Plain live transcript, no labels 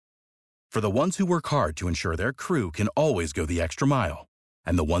For the ones who work hard to ensure their crew can always go the extra mile,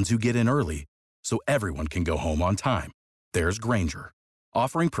 and the ones who get in early so everyone can go home on time, there's Grainger,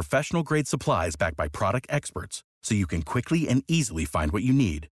 offering professional-grade supplies backed by product experts so you can quickly and easily find what you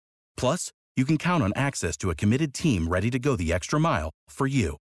need. Plus, you can count on access to a committed team ready to go the extra mile for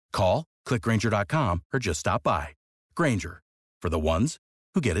you. Call, click Grainger.com, or just stop by. Grainger, for the ones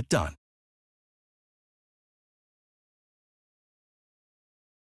who get it done.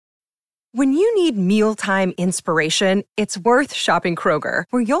 When you need mealtime inspiration, it's worth shopping Kroger,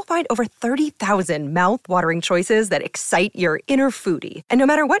 where you'll find over 30,000 mouth-watering choices that excite your inner foodie. And no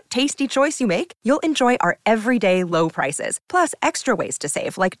matter what tasty choice you make, you'll enjoy our everyday low prices, plus extra ways to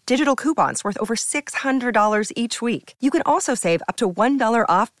save, like digital coupons worth over $600 each week. You can also save up to $1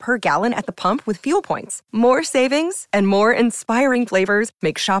 off per gallon at the pump with fuel points. More savings and more inspiring flavors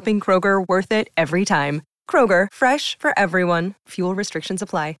make shopping Kroger worth it every time. Kroger, fresh for everyone. Fuel restrictions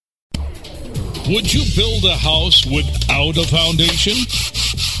apply. Would you build a house without a foundation?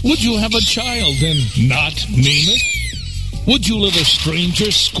 Would you have a child and not name it? Would you let a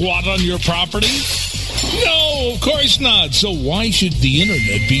stranger squat on your property? No, of course not. So why should the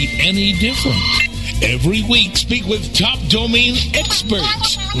internet be any different? Every week, speak with top domain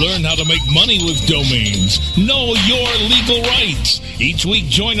experts. Learn how to make money with domains. Know your legal rights. Each week,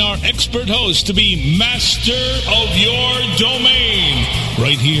 join our expert host to be master of your domain.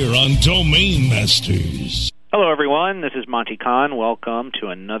 Right here on Domain Masters. Hello, everyone. This is Monty Khan. Welcome to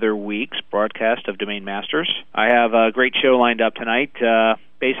another week's broadcast of Domain Masters. I have a great show lined up tonight.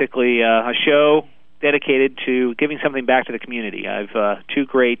 Basically, a show dedicated to giving something back to the community. I've two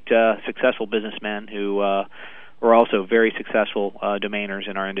great successful businessmen who were also very successful domainers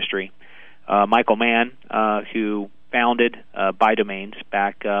in our industry. Michael Mann, who founded Buy Domains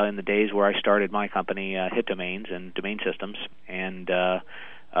back in the days where I started my company, Hit Domains and Domain Systems, and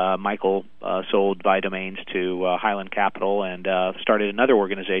Michael sold Buy Domains to Highland Capital and started another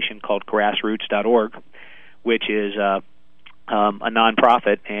organization called Grassroots.org, which is a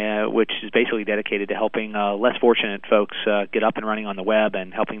nonprofit which is basically dedicated to helping less fortunate folks get up and running on the web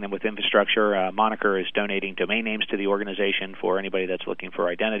and helping them with infrastructure. Moniker is donating domain names to the organization for anybody that's looking for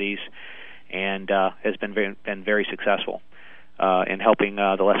identities, and has been very successful in helping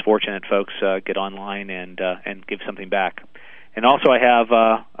the less fortunate folks get online and give something back. And also I have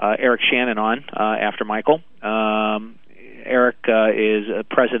Eric Shannon on after Michael. Eric is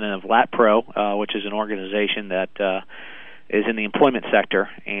president of LatPro, which is an organization that is in the employment sector,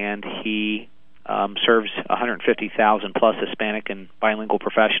 and he serves 150,000 plus Hispanic and bilingual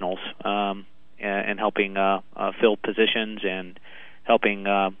professionals and helping fill positions and helping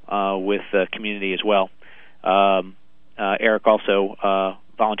with the community as well. Eric also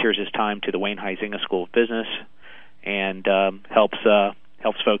volunteers his time to the Wayne Huizinga School of Business and helps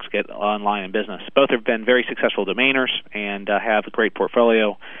folks get online in business. Both have been very successful domainers and have a great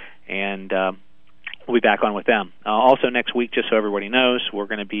portfolio, and we'll be back on with them. Also next week, just so everybody knows, we're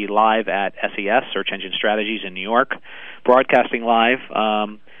going to be live at SES, Search Engine Strategies in New York, broadcasting live.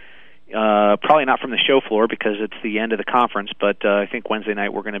 Probably not from the show floor because it's the end of the conference, but I think Wednesday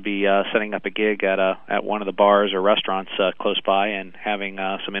night we're going to be setting up a gig at one of the bars or restaurants close by and having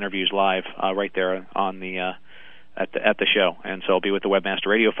some interviews live right there on the at the show. And so I'll be with the Webmaster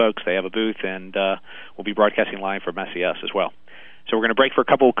Radio folks. They have a booth, and we'll be broadcasting live from SES as well. So we're going to break for a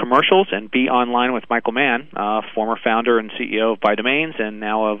couple of commercials and be online with Michael Mann, former founder and CEO of Buy Domains and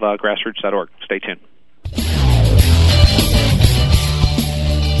now of Grassroots.org. Stay tuned.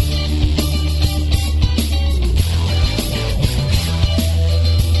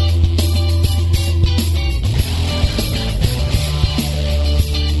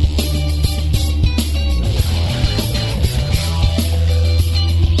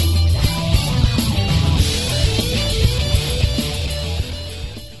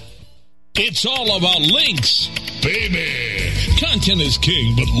 It's all about links, baby. Content is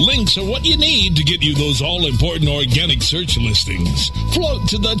king, but links are what you need to get you those all-important organic search listings. Float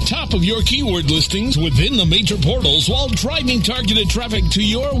to the top of your keyword listings within the major portals while driving targeted traffic to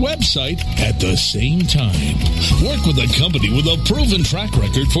your website at the same time. Work with a company with a proven track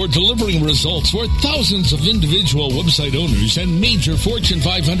record for delivering results for thousands of individual website owners and major Fortune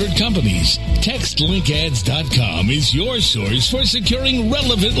 500 companies. TextLinkAds.com is your source for securing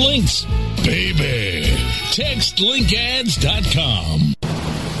relevant links. Baby, TextLinkAds.com.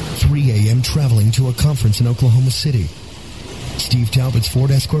 3 a.m. traveling to a conference in Oklahoma City. Steve Talbot's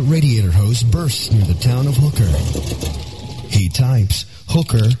Ford Escort radiator hose bursts near the town of Hooker. He types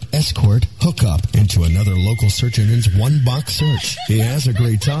hooker, escort, hookup into another local search engine's one-box search. He has a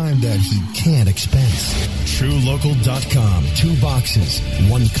great time that he can't expense. TrueLocal.com. 2 boxes,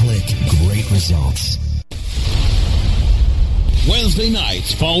 1 click, great results. Wednesday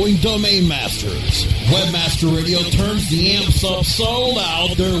nights following Domain Masters. Webmaster Radio turns the amps up so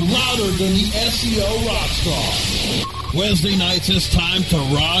loud they're louder than the SEO rock star. Wednesday nights it's time to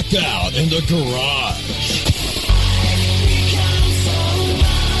rock out in the garage.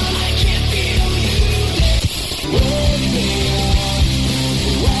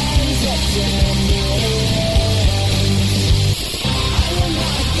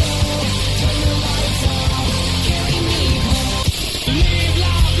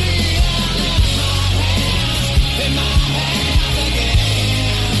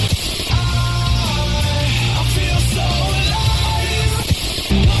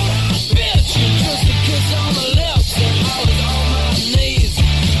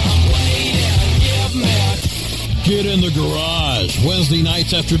 Get in the garage. Wednesday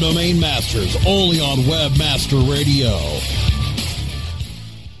nights after Domain Masters, only on Webmaster Radio.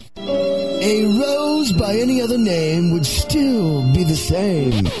 A rose by any other name would still be the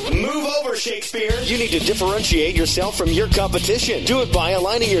same. Move over, Shakespeare. You need to differentiate yourself from your competition. Do it by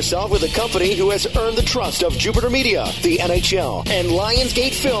aligning yourself with a company who has earned the trust of Jupiter Media, the NHL, and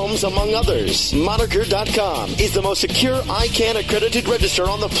Lionsgate Films, among others. Moniker.com is the most secure ICANN accredited register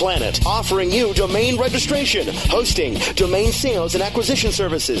on the planet, offering you domain registration, hosting, domain sales, and acquisition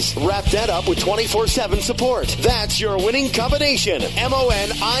services. Wrap that up with 24/7 support. That's your winning combination.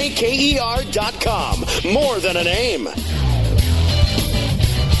 MONIKER.com. More than a name.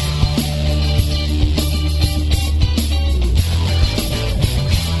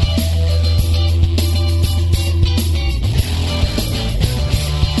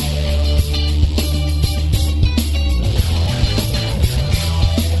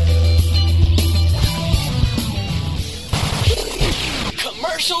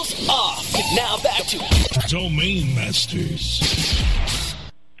 Commercials off. Now back to Domain Masters.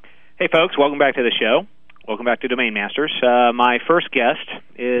 Hey, folks, welcome back to the show. Welcome back to Domain Masters. My first guest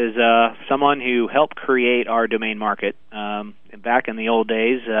is someone who helped create our domain market. Back in the old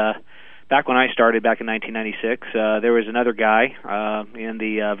days, back when I started back in 1996, there was another guy in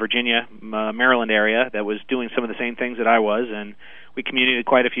the Virginia, Maryland area that was doing some of the same things that I was, and we communicated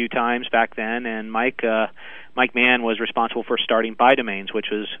quite a few times back then, and Mike Mann was responsible for starting BiDomains,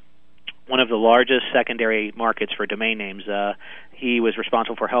 which was one of the largest secondary markets for domain names. He was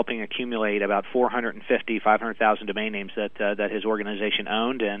responsible for helping accumulate about 500,000 domain names that his organization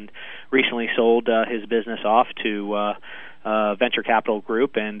owned, and recently sold his business off to venture capital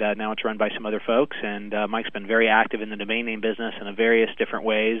group, and now it's run by some other folks. And Mike's been very active in the domain name business in various different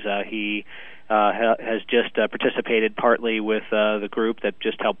ways. He has just participated partly with the group that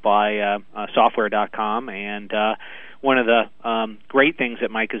just helped buy software.com, and one of the great things that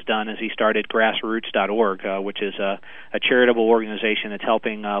Mike has done is he started grassroots.org, which is a charitable organization that's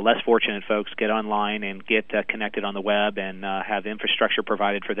helping less fortunate folks get online and get connected on the web and have infrastructure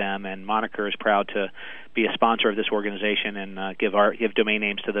provided for them. And Moniker is proud to be a sponsor of this organization and give domain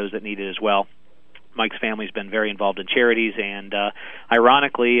names to those that need it as well. Mike's family's been very involved in charities, and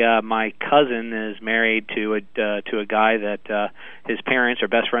ironically, my cousin is married to a guy that his parents are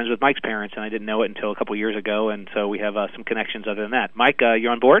best friends with Mike's parents, and I didn't know it until a couple years ago, and so we have some connections other than that. Mike, you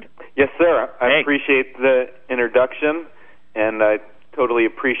on board? Yes, sir. I Hey. appreciate the introduction, and I totally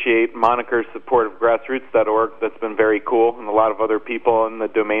appreciate Moniker's support of grassroots.org. That's been very cool, and a lot of other people in the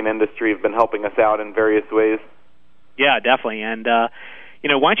domain industry have been helping us out in various ways. Yeah, definitely, and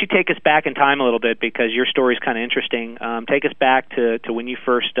why don't you take us back in time a little bit, because your story is kind of interesting. Take us back to when you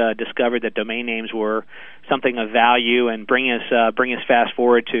first discovered that domain names were something of value, and bring us fast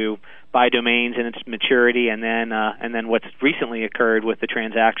forward to BiDomains and its maturity, and then what's recently occurred with the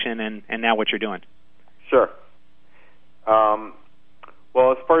transaction, and now what you're doing. Sure.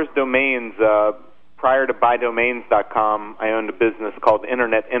 Well, as far as domains, prior to BiDomains.com, I owned a business called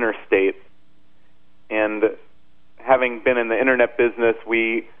Internet Interstate, and having been in the internet business,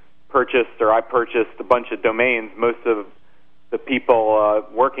 I purchased a bunch of domains. Most of the people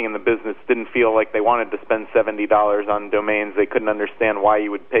working in the business didn't feel like they wanted to spend $70 on domains. They couldn't understand why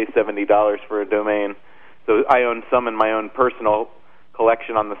you would pay $70 for a domain. So I owned some in my own personal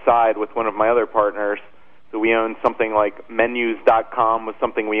collection on the side with one of my other partners. So we owned something like Menus.com was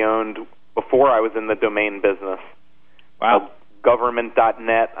something we owned before I was in the domain business. Wow.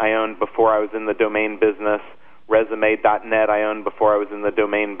 Government.net I owned before I was in the domain business. Resume.net I owned before I was in the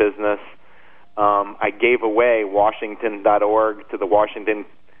domain business. I gave away Washington.org to the Washington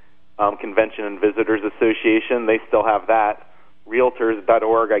Convention and Visitors Association. They still have that.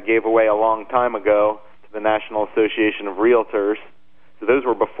 Realtors.org I gave away a long time ago to the National Association of Realtors. So those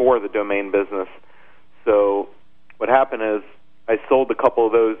were before the domain business. So what happened is I sold a couple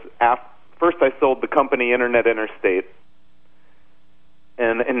of those. First I sold the company Internet Interstate.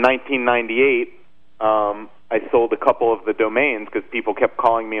 And in 1998, I sold a couple of the domains because people kept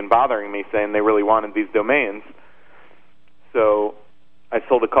calling me and bothering me saying they really wanted these domains. So I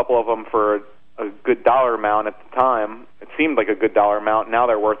sold a couple of them for a good dollar amount at the time. It seemed like a good dollar amount. Now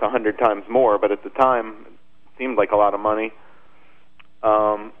they're worth 100 times more, but at the time it seemed like a lot of money.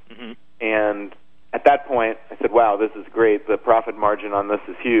 And at that point, I said, wow, this is great. The profit margin on this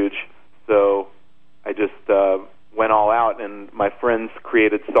is huge. So I just went all out, and my friends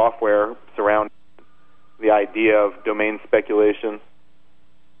created software surrounding the idea of domain speculation.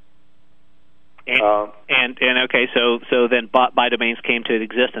 And okay, so then Buy Domains came to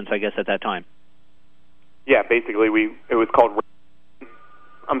existence, I guess, at that time. Yeah, basically it was called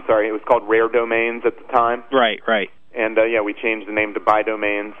Rare Domains at the time. Right. And we changed the name to Buy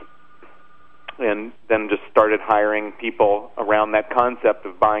Domains, and then just started hiring people around that concept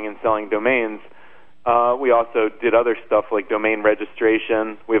of buying and selling domains. We also did other stuff like domain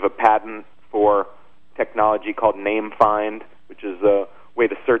registration. We have a patent for technology called NameFind, which is a way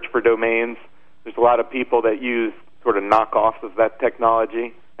to search for domains. There's a lot of people that use sort of knockoffs of that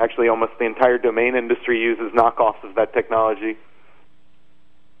technology. Actually, almost the entire domain industry uses knockoffs of that technology.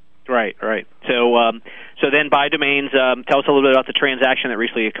 Right. So then Buy Domains, tell us a little bit about the transaction that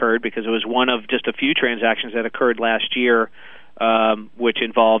recently occurred, because it was one of just a few transactions that occurred last year, which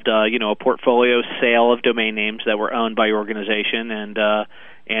involved a portfolio sale of domain names that were owned by your organization, and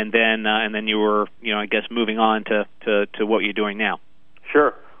then you were I guess moving on to what you're doing now.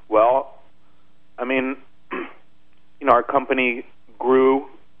 Sure. Well, I mean, our company grew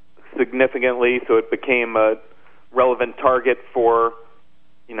significantly, so it became a relevant target for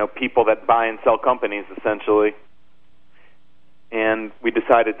people that buy and sell companies, essentially. And we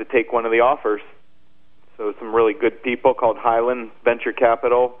decided to take one of the offers. So some really good people called Highland Venture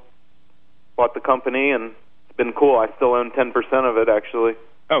Capital bought the company, and it's been cool. I still own 10% of it, actually.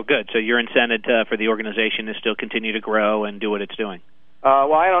 Oh, good. So you're incented for the organization to still continue to grow and do what it's doing.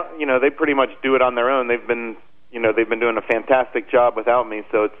 Well, I don't. They pretty much do it on their own. They've been doing a fantastic job without me.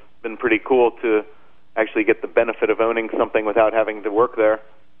 So it's been pretty cool to actually get the benefit of owning something without having to work there.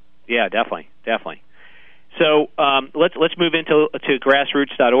 Yeah, definitely. So let's move into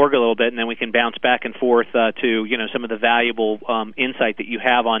grassroots.org a little bit, and then we can bounce back and forth to some of the valuable insight that you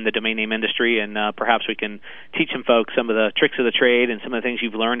have on the domain name industry, and perhaps we can teach some folks some of the tricks of the trade and some of the things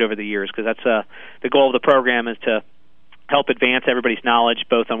you've learned over the years, because that's the goal of the program, is to help advance everybody's knowledge,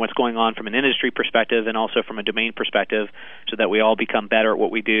 both on what's going on from an industry perspective and also from a domain perspective, so that we all become better at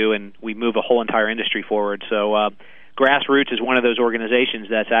what we do and we move a whole entire industry forward. So Grassroots is one of those organizations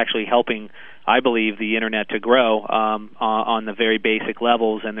that's actually helping, I believe, the Internet to grow on the very basic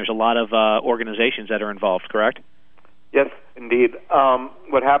levels, and there's a lot of organizations that are involved, correct? Yes, indeed.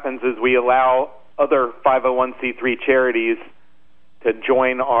 What happens is we allow other 501c3 charities to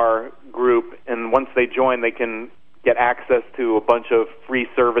join our group, and once they join, they can get access to a bunch of free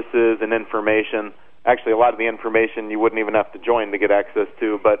services and information. Actually, a lot of the information you wouldn't even have to join to get access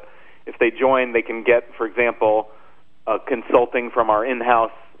to, but if they join, they can get, for example, consulting from our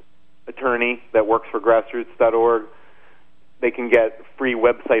in-house attorney that works for grassroots.org. They can get free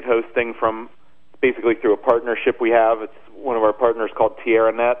website hosting from, basically through a partnership we have. It's one of our partners called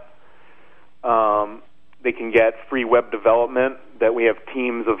TierraNet. They can get free web development, that we have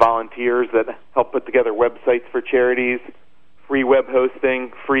teams of volunteers that help put together websites for charities, free web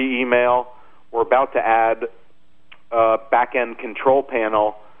hosting, free email. We're about to add a back-end control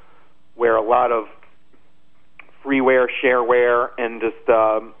panel where a lot of freeware, shareware, and just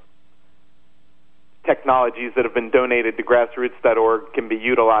technologies that have been donated to grassroots.org can be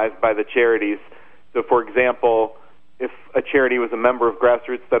utilized by the charities. So, for example, if a charity was a member of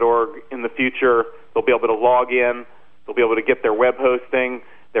grassroots.org in the future, they'll be able to log in, they'll be able to get their web hosting,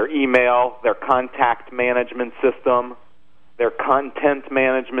 their email, their contact management system, their content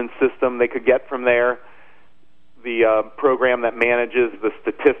management system they could get from there, the program that manages the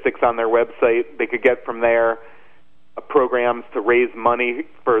statistics on their website they could get from there, programs to raise money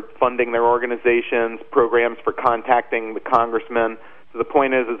for funding their organizations, programs for contacting the congressman. So the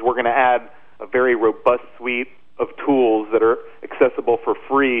point is we're going to add a very robust suite of tools that are accessible for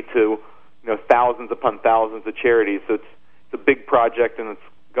free to thousands upon thousands of charities. So it's a big project, and it's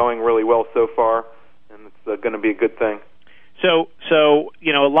going really well so far, and it's going to be a good thing. So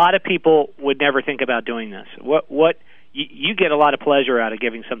a lot of people would never think about doing this. What you get a lot of pleasure out of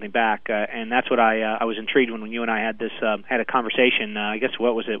giving something back, and that's what I was intrigued when you and I had this had a conversation. I guess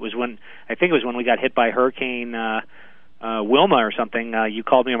what was it? Was when I think it was when we got hit by Hurricane Wilma or something. You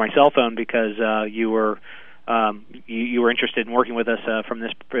called me on my cell phone because you were interested in working with us from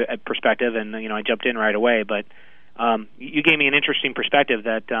this perspective, and I jumped in right away. But you gave me an interesting perspective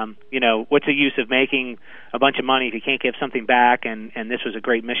that what's the use of making a bunch of money if you can't give something back, and this was a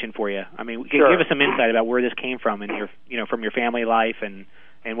great mission for you. I mean, sure. Give us some insight about where this came from and your from your family life and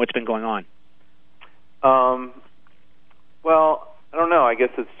what's been going on. Well, I don't know. I guess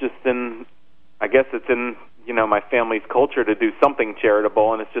it's in my family's culture to do something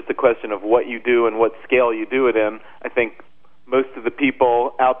charitable, and it's just a question of what you do and what scale you do it in. I think most of the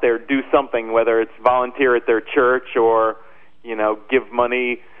people out there do something, whether it's volunteer at their church or, give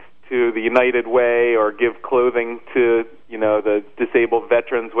money to the United Way or give clothing to, the disabled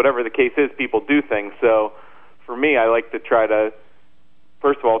veterans, whatever the case is, people do things. So for me, I like to try to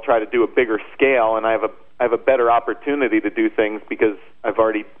do a bigger scale, and I have a better opportunity to do things because I've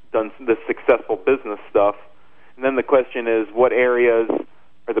already done this successful business stuff. And then the question is, what areas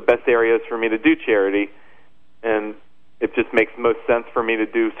are the best areas for me to do charity? And it just makes most sense for me to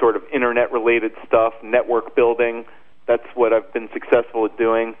do sort of internet-related stuff, network building. That's what I've been successful at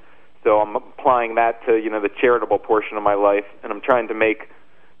doing. So I'm applying that to, the charitable portion of my life. And I'm trying to make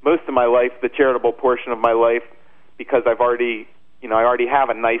most of my life the charitable portion of my life because I already have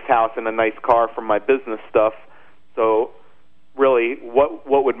a nice house and a nice car from my business stuff. So really,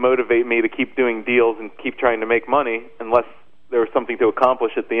 what would motivate me to keep doing deals and keep trying to make money unless there was something to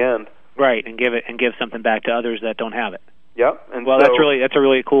accomplish at the end? Right, and give something back to others that don't have it. Yep. And well, that's a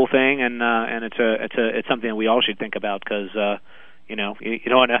really cool thing, and it's something that we all should think about because you don't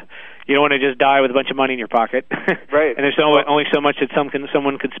want to just die with a bunch of money in your pocket. Right. And there's only so much that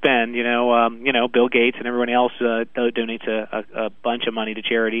someone could spend. Bill Gates and everyone else donates a bunch of money to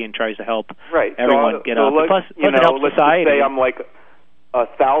charity and tries to help everyone get up. Plus it helps society. Let's say I'm like a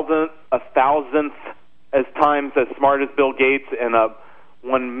thousandth as times as smart as Bill Gates and a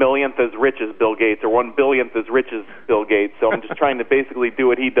 1/millionth as rich as Bill Gates, or 1/billionth as rich as Bill Gates. So I'm just trying to basically do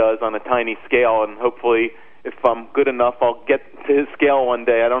what he does on a tiny scale, and hopefully, if I'm good enough, I'll get to his scale one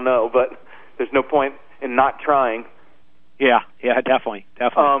day. I don't know, but there's no point in not trying. Yeah, definitely.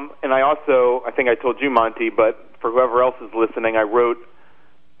 And I think I told you, Monty, but for whoever else is listening, I wrote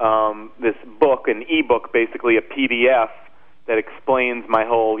this book, an ebook, basically a PDF that explains my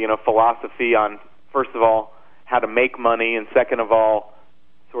whole, philosophy on, first of all, how to make money, and second of all,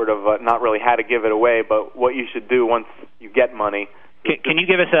 sort of not really how to give it away, but what you should do once you get money. Can you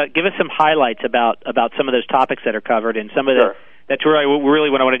give us some highlights about some of those topics that are covered, and some of Sure. That's where I really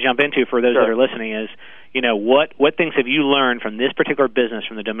what I want to jump into for those Sure. that are listening is, what things have you learned from this particular business,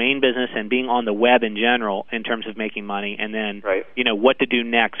 from the domain business and being on the web in general in terms of making money, and then right. What to do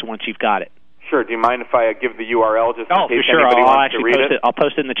next once you've got it. Sure. Do you mind if I give the URL just in case for sure. anybody wants to read it? I'll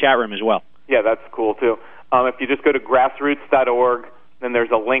post it in the chat room as well. Yeah, that's cool too. If you just go to grassroots.org, then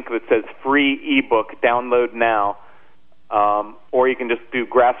there's a link that says free ebook, download now. Or you can just do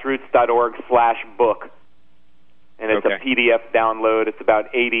grassroots.org/book. And it's a PDF download. It's about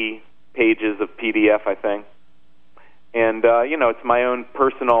 80 pages of PDF, I think. And, it's my own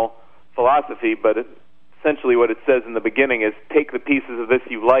personal philosophy, but essentially what it says in the beginning is take the pieces of this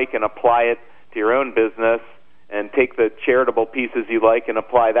you like and apply it to your own business, and take the charitable pieces you like and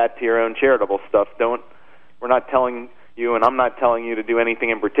apply that to your own charitable stuff. We're not telling you, and I'm not telling you to do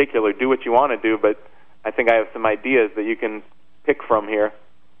anything in particular. Do what you want to do, but I think I have some ideas that you can pick from here.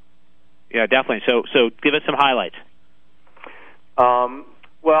 Yeah, definitely. So give us some highlights.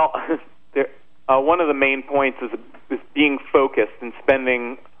 One of the main points is being focused and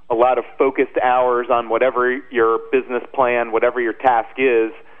spending a lot of focused hours on whatever your business plan, whatever your task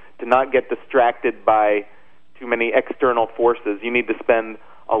is, to not get distracted by too many external forces. You need to spend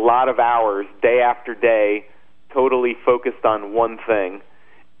a lot of hours, day after day, totally focused on one thing,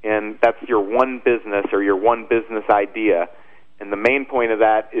 and that's your one business or your one business idea. And the main point of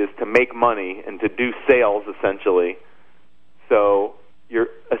that is to make money and to do sales, essentially. So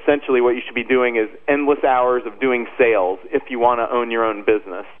essentially what you should be doing is endless hours of doing sales if you want to own your own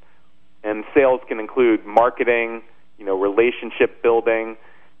business. And sales can include marketing, relationship building,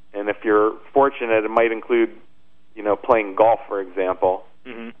 and if you're fortunate, it might include, playing golf, for example.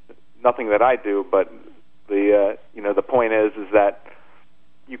 Mm-hmm. Nothing that I do, but the point is that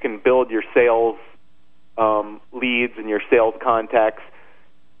you can build your sales leads and your sales contacts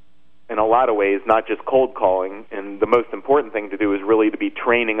in a lot of ways, not just cold calling. And the most important thing to do is really to be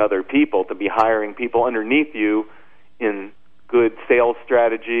training other people, to be hiring people underneath you in good sales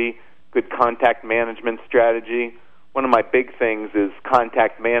strategy, good contact management strategy, one of my big things is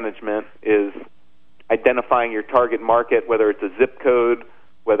contact management, is identifying your target market, whether it's a zip code,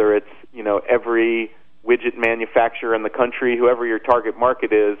 whether it's, every widget manufacturer in the country, whoever your target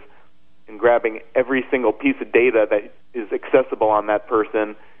market is, and grabbing every single piece of data that is accessible on that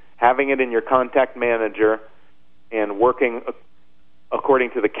person, having it in your contact manager, and working according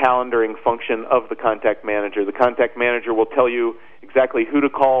to the calendaring function of the contact manager. The contact manager will tell you exactly who to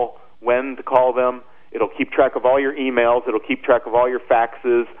call, when to call them. It'll keep track of all your emails. It'll keep track of all your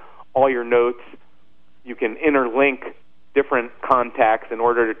faxes, all your notes. You can interlink different contacts in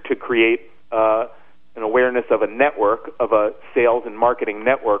order to create an awareness of a network, of a sales and marketing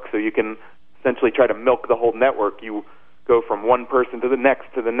network, so you can essentially try to milk the whole network. You go from one person to the next,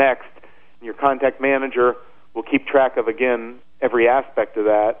 and your contact manager will keep track of, again, every aspect of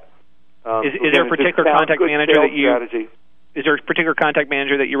that. Is there a particular contact manager that you... Strategy. Is there a particular contact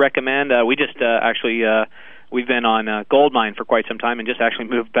manager that you recommend? We just we've been on Goldmine for quite some time, and just actually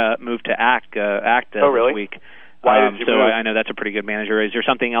moved to ACT really? This week. Why did you move? I know that's a pretty good manager. Is there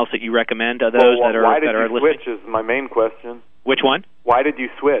something else that you recommend those that are why did that are you listening? switch is my main question. Which one? Why did you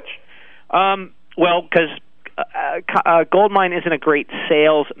switch? Well, because Goldmine isn't a great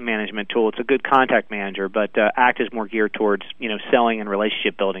sales management tool. It's a good contact manager, but ACT is more geared towards selling and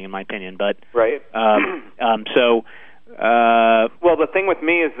relationship building, in my opinion. But right. So. Well, the thing with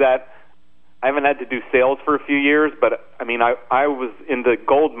me is that I haven't had to do sales for a few years, but I was into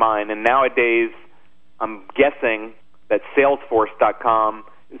Goldmine, and nowadays I'm guessing that Salesforce.com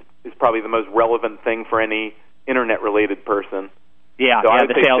is probably the most relevant thing for any internet-related person. Yeah, so I would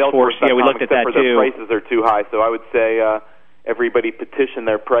the say Salesforce. Yeah, we looked at that too. too. The prices are too high, so I would say everybody petition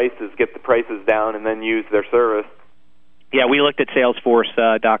their prices, get the prices down, and then use their service. Yeah, we looked at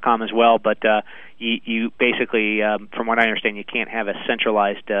Salesforce.com as well, but you basically, from what I understand, you can't have a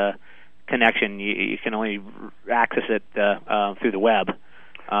centralized connection. You can only access it through the web.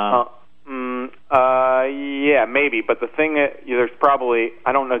 Yeah, maybe. But the thing, there's probably,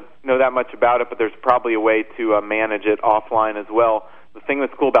 I don't know that much about it, but there's probably a way to manage it offline as well. The thing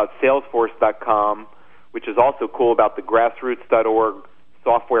that's cool about Salesforce.com, which is also cool about the Grassroots.org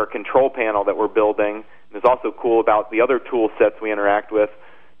software control panel that we're building, and is also cool about the other tool sets we interact with,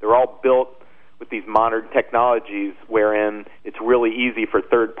 they're all built with these modern technologies wherein it's really easy for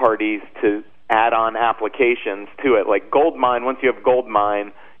third parties to add on applications to it. Like Goldmine, once you have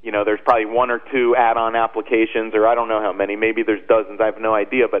Goldmine, there's probably one or two add-on applications, or I don't know how many. Maybe there's dozens. I have no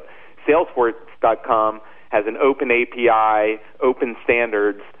idea. But Salesforce.com has an open API, open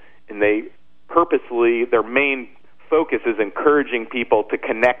standards, and they purposely, their main focus is encouraging people to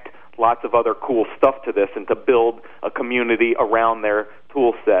connect lots of other cool stuff to this and to build a community around their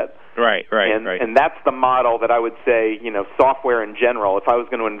tool set. Right. And that's the model that I would say, software in general. If I was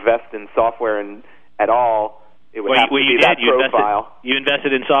going to invest in software at all, it would have to be that profile. You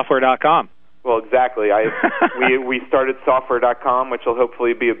invested in Software.com. Well, exactly. We started Software.com, which will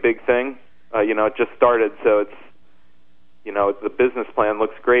hopefully be a big thing. It just started, so it's the business plan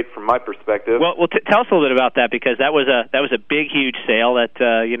looks great from my perspective. Well, tell us a little bit about that, because that was a big, huge sale that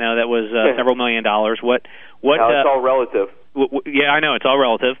that was several $1 million. What? It's all relative. Yeah, I know it's all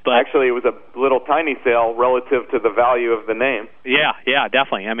relative, but actually, it was a little tiny sale relative to the value of the name. Yeah,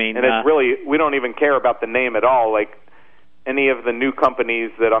 definitely. I mean, and it's really, we don't even care about the name at all. Like any of the new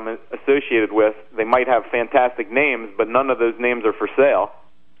companies that I'm associated with, they might have fantastic names, but none of those names are for sale.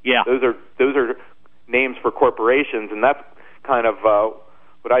 Yeah, those are names for corporations, and that's kind of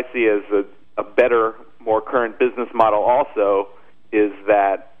what I see as a better, more current business model. Also, is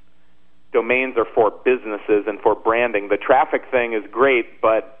that domains are for businesses and for branding. The traffic thing is great,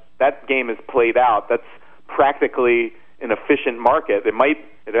 but that game is played out. That's practically an efficient market.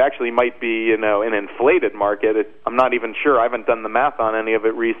 It actually might be an inflated market. I'm not even sure. I haven't done the math on any of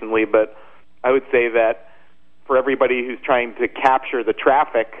it recently, but I would say that for everybody who's trying to capture the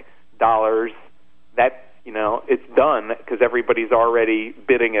traffic dollars, that it's done because everybody's already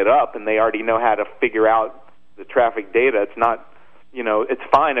bidding it up and they already know how to figure out the traffic data. It's not. It's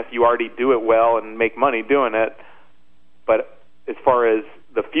fine if you already do it well and make money doing it, but as far as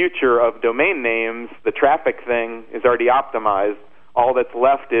the future of domain names, the traffic thing is already optimized. All that's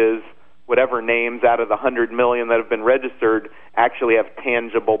left is whatever names out of the 100 million that have been registered actually have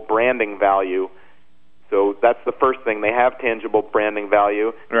tangible branding value. So that's the first thing. They have tangible branding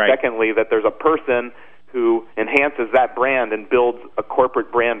value. Right. Secondly, that there's a person who enhances that brand and builds a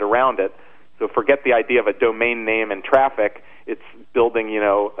corporate brand around it. So forget the idea of a domain name and traffic. It's building,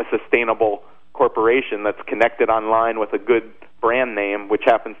 a sustainable corporation that's connected online with a good brand name, which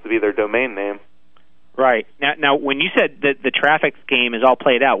happens to be their domain name. Right. Now, when you said that the traffic game is all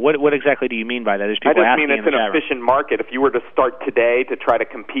played out, what exactly do you mean by that? There's people I just mean asking it's an efficient market. If you were to start today to try to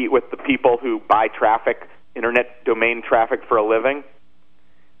compete with the people who buy traffic, internet domain traffic for a living,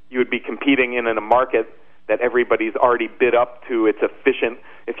 you would be competing in a market that everybody's already bid up to. It's efficient.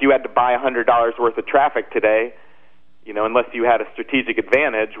 If you had to buy $100 worth of traffic today, unless you had a strategic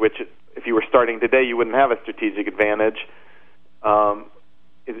advantage, which if you were starting today, you wouldn't have a strategic advantage,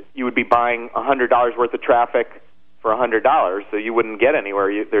 you would be buying $100 worth of traffic for $100, so you wouldn't get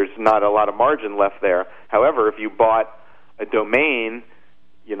anywhere. There's not a lot of margin left there. However, if you bought a domain,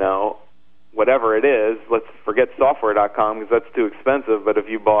 whatever it is, let's forget software.com because that's too expensive, but if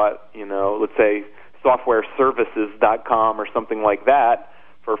you bought, let's say softwareservices.com or something like that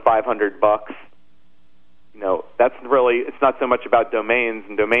for $500, that's really, it's not so much about domains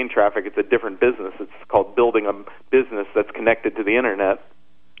and domain traffic, it's a different business. It's called building a business that's connected to the internet.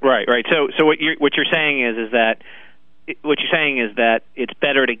 Right. So what you're saying is that it's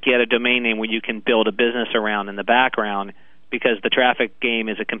better to get a domain name where you can build a business around in the background, because the traffic game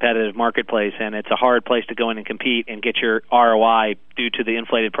is a competitive marketplace and it's a hard place to go in and compete and get your ROI due to the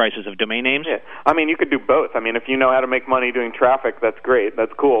inflated prices of domain names? Yeah. I mean, you could do both. I mean, if you know how to make money doing traffic, that's great.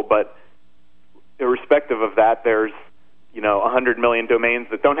 That's cool. But irrespective of that, there's, 100 million domains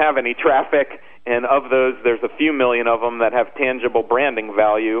that don't have any traffic, and of those, there's a few million of them that have tangible branding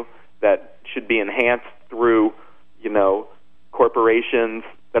value that should be enhanced through, corporations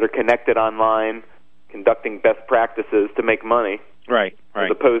that are connected online, conducting best practices to make money. Right.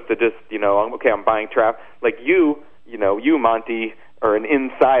 As opposed to just, okay, I'm buying traffic. Like you, Monty, are an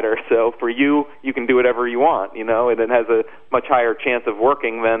insider, so for you can do whatever you want, and it has a much higher chance of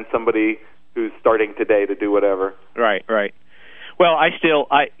working than somebody who's starting today to do whatever. Right. Well, I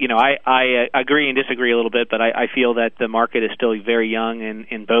agree and disagree a little bit, but I feel that the market is still very young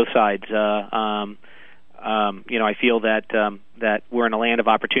in both sides. I feel that we're in a land of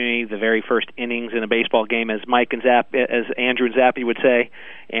opportunity, the very first innings in a baseball game, as Andrew and Zappy would say,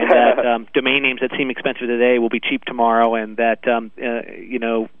 and that domain names that seem expensive today will be cheap tomorrow, and that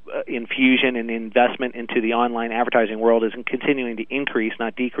infusion and investment into the online advertising world is continuing to increase,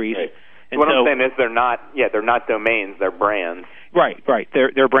 not decrease. Right. What I'm saying is they're not domains, they're brands. Right.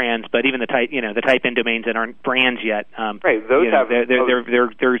 They're brands, but even the type in domains that aren't brands yet. Right. Those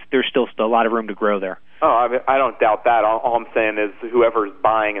there's still a lot of room to grow there. Oh, I don't doubt that. All I'm saying is whoever's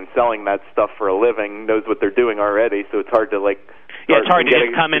buying and selling that stuff for a living knows what they're doing already, so it's hard to it's hard to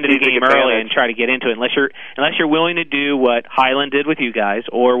just come into the game early and try to get into it unless you're willing to do what Highland did with you guys,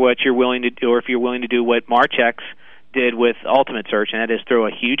 or what you're willing to do, or if you're willing to do what Marchex did with Ultimate Search, and that is throw a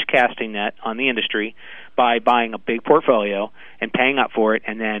huge casting net on the industry by buying a big portfolio and paying up for it,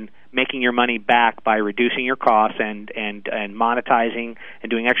 and then making your money back by reducing your costs and monetizing and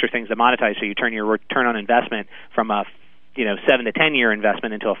doing extra things to monetize, so you turn your return on investment from a 7 to 10 year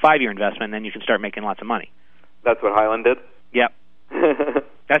investment into a 5-year investment, and then you can start making lots of money. That's what Highland did? Yep.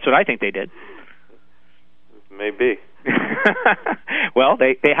 That's what I think they did. Maybe. Well,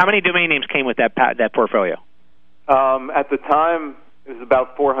 they how many domain names came with that portfolio? At the time, it was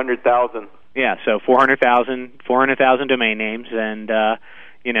about 400,000. Yeah, so 400,000 domain names, and so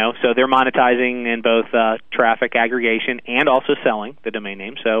they're monetizing in both traffic aggregation and also selling the domain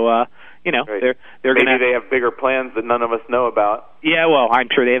name. So right. they're maybe they have bigger plans that none of us know about. Yeah, well, I'm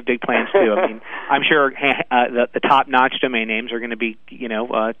sure they have big plans too. I mean, I'm sure the top-notch domain names are going to be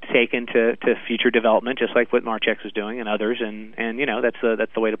taken to future development, just like what Marchex is doing and others, and that's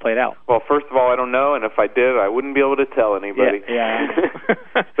the way to play it out. Well, first of all, I don't know, and if I did, I wouldn't be able to tell anybody. Yeah.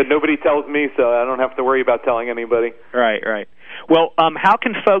 But nobody tells me, so I don't have to worry about telling anybody. Right. Well, how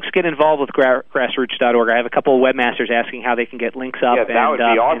can folks get involved with grassroots.org? I have a couple of webmasters asking how they can get links up that would be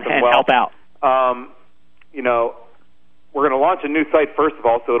awesome. and help out. We're going to launch a new site, first of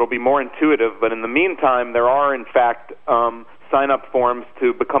all, so it'll be more intuitive. But in the meantime, there are, in fact, sign-up forms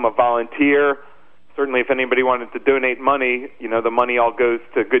to become a volunteer. Certainly, if anybody wanted to donate money, the money all goes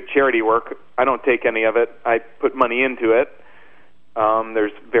to good charity work. I don't take any of it. I put money into it.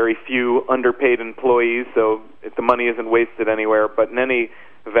 There's very few underpaid employees, so the money isn't wasted anywhere. But in any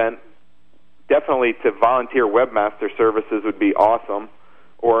event, definitely to volunteer webmaster services would be awesome,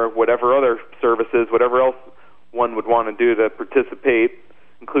 or whatever other services, whatever else one would want to do to participate,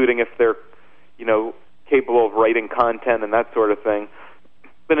 including if they're, capable of writing content and that sort of thing.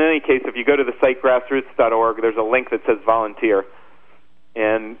 But in any case, if you go to the site grassroots.org, there's a link that says volunteer.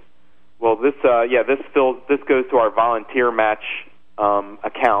 And, well, this goes to our volunteer match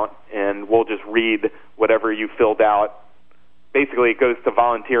account, and we'll just read whatever you filled out. Basically, it goes to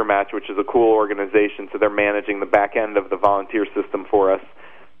Volunteer Match, which is a cool organization, so they're managing the back end of the volunteer system for us.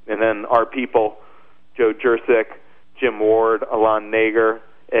 And then our people Joe Jurczyk, Jim Ward, Alon Nager,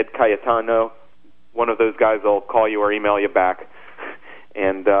 Ed Cayetano. One of those guys will call you or email you back.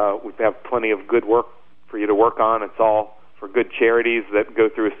 And we have plenty of good work for you to work on. It's all for good charities that go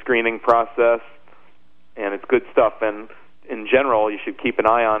through a screening process, and it's good stuff. And in general, you should keep an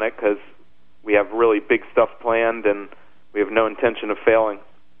eye on it because we have really big stuff planned, and we have no intention of failing.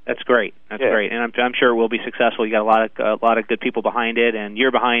 That's great. That's great, and I'm sure it will be successful. You got a lot of good people behind it, and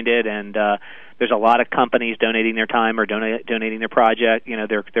you're behind it, and there's a lot of companies donating their time or donating their project,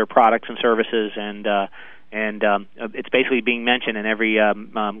 their products and services, and it's basically being mentioned in every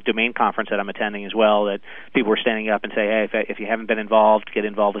domain conference that I'm attending as well. That people are standing up and say, "Hey, if you haven't been involved, get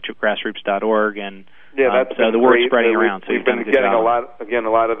involved at grassroots.org." And that's so the word's spreading around. So we've been getting a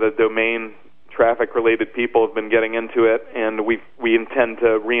lot of the domain traffic-related people have been getting into it, and we intend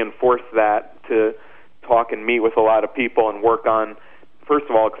to reinforce that, to talk and meet with a lot of people and work on, first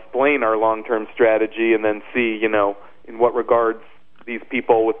of all, explain our long-term strategy, and then see, in what regards these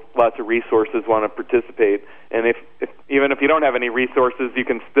people with lots of resources want to participate. And if even if you don't have any resources, you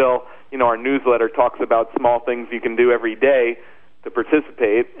can still, our newsletter talks about small things you can do every day to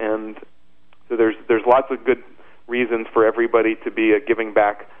participate, and so there's lots of good reasons for everybody to be giving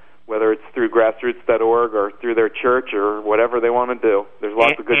back, whether it's through grassroots.org or through their church or whatever they want to do. There's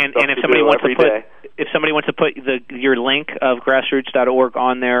lots of good stuff to do every day. If somebody wants to put your link of grassroots.org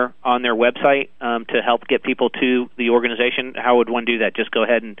on their website to help get people to the organization, how would one do that? Just go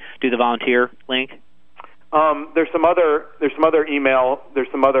ahead and do the volunteer link? There's some other email. There's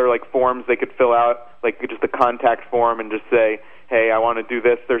some other forms they could fill out, like just a contact form, and just say, "Hey, I want to do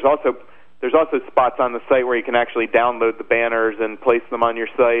this." There's also spots on the site where you can actually download the banners and place them on your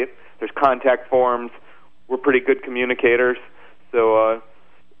site. There's contact forms. We're pretty good communicators, so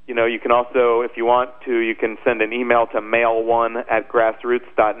you can also, if you want to, you can send an email to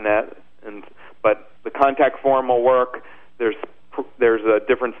mail1@grassroots.net. But the contact form will work. There's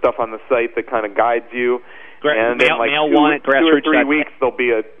different stuff on the site that kind of guides you. And in mail1 at grassroots.net. 2 or 3 weeks, there'll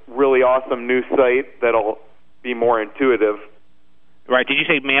be a really awesome new site that'll be more intuitive. Right. Did you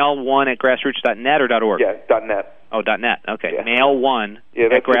say mail1 at grassroots.net or .org? Yeah, .net. Oh, .net. Okay. Yeah. Mail1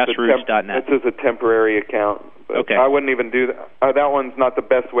 at grassroots.net. That's just a temporary account. But okay. I wouldn't even do that. That one's not the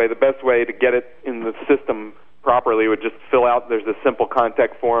best way. The best way to get it in the system properly would just fill out. There's a simple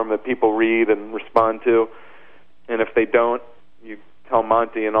contact form that people read and respond to. And if they don't, you tell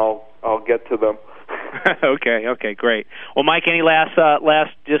Monty, and I'll get to them. Okay, great. Well, Mike, any last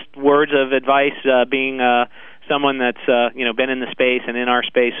just words of advice, being someone that's been in the space and in our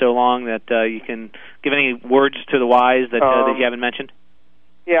space so long, that you can give any words to the wise that you haven't mentioned?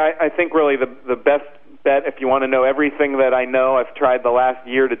 Yeah, I think really the best bet, if you want to know everything that I know, I've tried the last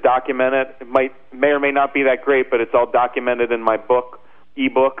year to document it. It may or may not be that great, but it's all documented in my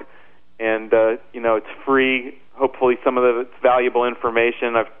ebook, and it's free. Hopefully, some of it's valuable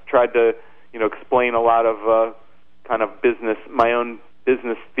information. I've tried to explain a lot of kind of my own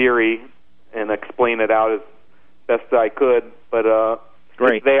business theory, and explain it out as best I could. But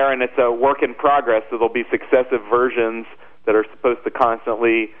it's there, and it's a work in progress. So there'll be successive versions that are supposed to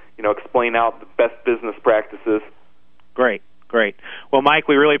constantly explain out the best business practices. Great. Well, Mike,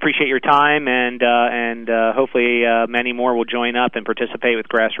 we really appreciate your time, and hopefully many more will join up and participate with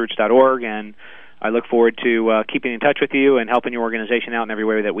grassroots.org, and I look forward to keeping in touch with you and helping your organization out in every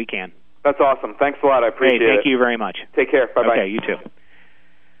way that we can. That's awesome. Thanks a lot. I appreciate it. Thank you very much. Take care. Bye-bye. Okay, you too.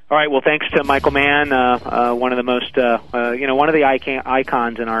 All right. Well, thanks to Michael Mann, one of the most, one of the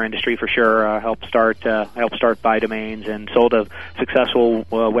icons in our industry for sure. Helped start BiDomains and sold a successful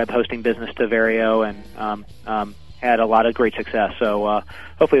web hosting business to Vario, and had a lot of great success. So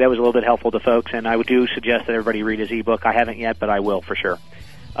hopefully that was a little bit helpful to folks. And I would suggest that everybody read his ebook. I haven't yet, but I will for sure.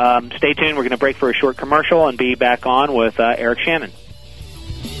 Stay tuned. We're going to break for a short commercial and be back on with Eric Shannon.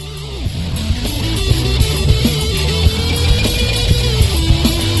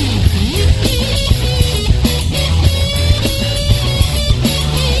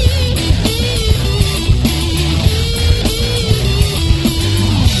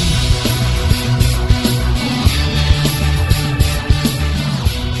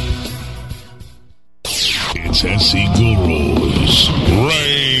 It's SC Guru's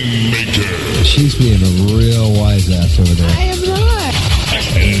Rainmaker. She's being a real wise ass over there. I am not. And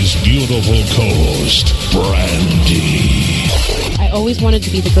his beautiful co-host, Brandy. I always wanted to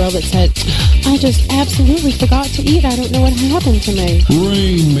be the girl that said, I just absolutely forgot to eat. I don't know what happened to me.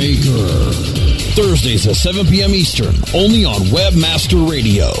 Rainmaker. Thursdays at 7 p.m. Eastern, only on Webmaster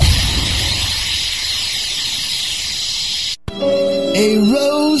Radio. A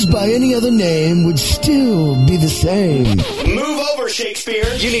rose by any other name would still be the same. Move over,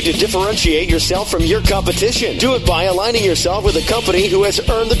 Shakespeare? You need to differentiate yourself from your competition. Do it by aligning yourself with a company who has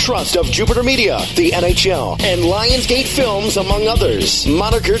earned the trust of Jupiter Media, the NHL, and Lionsgate Films, among others.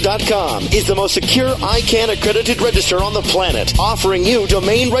 Moniker.com is the most secure ICANN accredited register on the planet, offering you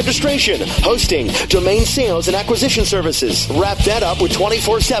domain registration, hosting, domain sales, and acquisition services. Wrap that up with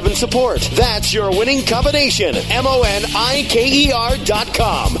 24/7 support. That's your winning combination.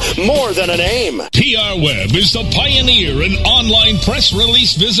 MONIKER.com. More than a name. PR Web is the pioneer in online press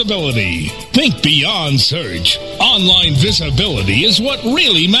release visibility. Think beyond search. Online visibility is what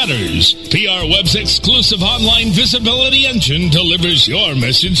really matters. PR Web's exclusive online visibility engine delivers your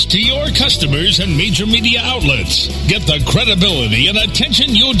message to your customers and major media outlets. Get the credibility and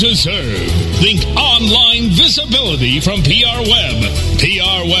attention you deserve. Think online visibility from PR Web.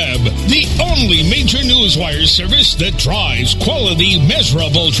 PR Web, the only major newswire service that drives quality,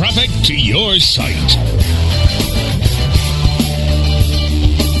 measurable traffic to your site.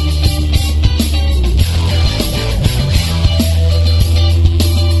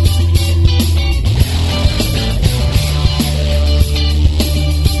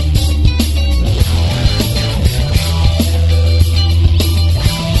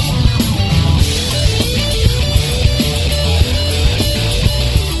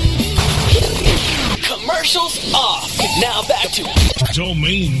 Commercials off. Now back to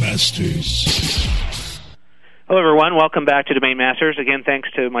Domain Masters. Hello, everyone. Welcome back to Domain Masters. Again, thanks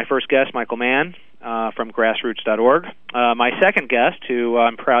to my first guest, Michael Mann from grassroots.org. My second guest, who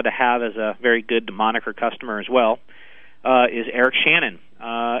I'm proud to have as a very good moniker customer as well, is Eric Shannon.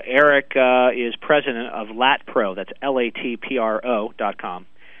 Eric is president of LATPRO. That's LATPRO.com.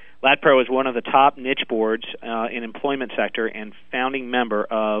 LATPRO is one of the top niche boards in employment sector and founding member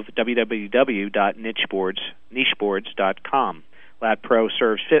of www.nicheboards.com. LATPRO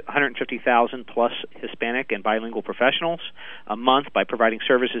serves 150,000 plus Hispanic and bilingual professionals a month by providing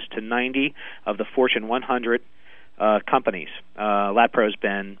services to 90 of the Fortune 100 companies. LATPRO has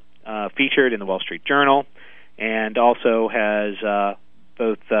been featured in the Wall Street Journal and also has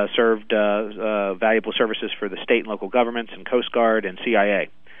both served valuable services for the state and local governments and Coast Guard and CIA.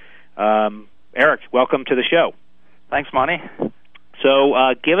 Eric, welcome to the show. Thanks, Monty. So,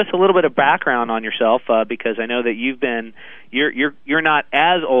 give us a little bit of background on yourself, because I know that you're not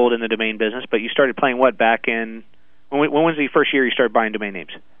as old in the domain business, but you started playing what back in when was the first year you started buying domain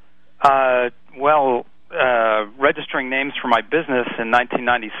names? Registering names for my business in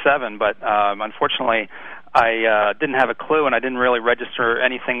 1997, but unfortunately, I didn't have a clue, and I didn't really register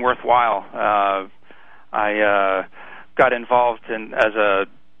anything worthwhile. I got involved in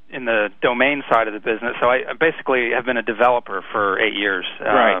the domain side of the business. So I basically have been a developer for 8 years.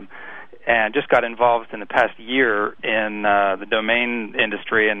 Right. And just got involved in the past year in the domain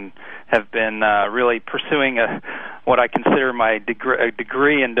industry and have been really pursuing what I consider my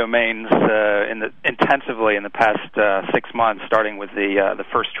degree in domains intensively in the past 6 months, starting with the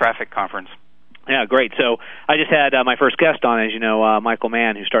first traffic conference. Yeah, great. So I just had my first guest on, as you know, Michael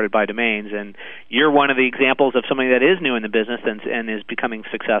Mann, who started Buy Domains, and you're one of the examples of somebody that is new in the business and is becoming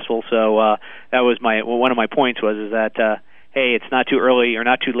successful. So that was one of my points was that hey, it's not too early or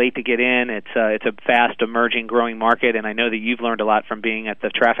not too late to get in. It's a fast, emerging, growing market, and I know that you've learned a lot from being at the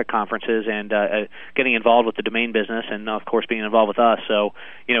traffic conferences and getting involved with the domain business, and of course being involved with us. So,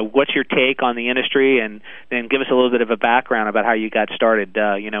 what's your take on the industry, and then give us a little bit of a background about how you got started,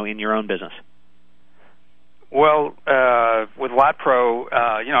 in your own business. Well, with LATPRO,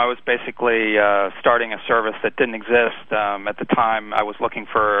 I was basically starting a service that didn't exist. At the time, I was looking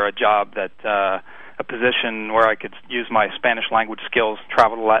for a job a position where I could use my Spanish language skills,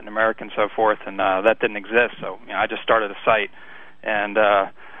 travel to Latin America and so forth, and that didn't exist. So, I just started a site, and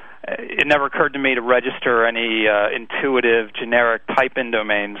it never occurred to me to register any intuitive, generic type-in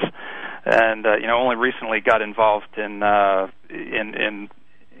domains, and only recently got involved in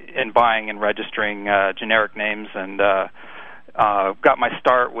buying and registering generic names, and got my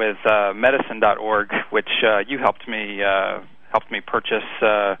start with medicine.org, which you helped me purchase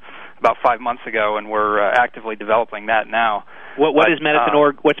about 5 months ago, and we're actively developing that now. What is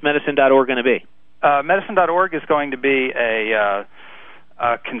medicine.org? What's medicine.org going to be? Medicine.org is going to be a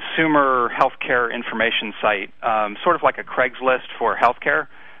consumer healthcare information site, sort of like a Craigslist for healthcare.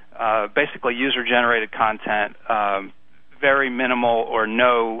 Basically, user-generated content. Very minimal or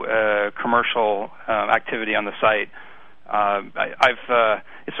no commercial activity on the site.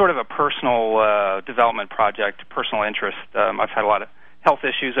 It's sort of a personal development project, personal interest. I've had a lot of health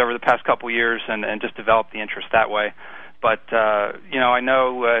issues over the past couple years and just developed the interest that way. But I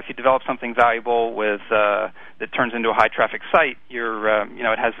know if you develop something valuable with that turns into a high traffic site,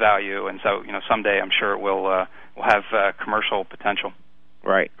 it has value, and so someday I'm sure it will have commercial potential.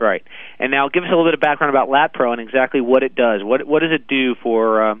 Right. And now give us a little bit of background about LatPro and exactly what it does. What does it do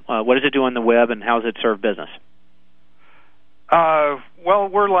what does it do on the web, and how does it serve business? Well,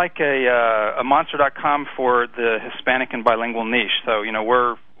 we're like a Monster.com for the Hispanic and bilingual niche. So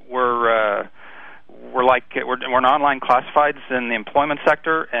we're an online classifieds in the employment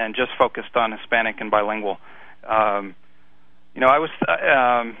sector and just focused on Hispanic and bilingual. I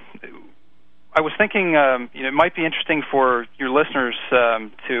was thinking, it might be interesting for your listeners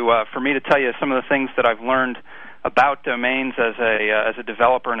for me to tell you some of the things that I've learned about domains as a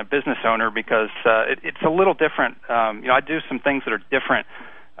developer and a business owner, because it's a little different. I do some things that are different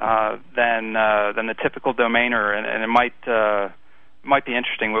than the typical domainer, and it might be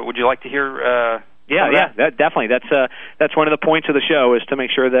interesting. Would you like to hear? That definitely. That's one of the points of the show, is to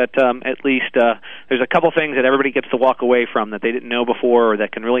make sure that at least there's a couple things that everybody gets to walk away from that they didn't know before, or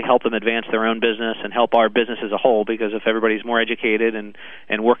that can really help them advance their own business and help our business as a whole. Because if everybody's more educated and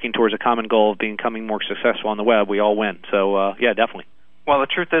working towards a common goal of becoming more successful on the web, we all win. So definitely. Well, the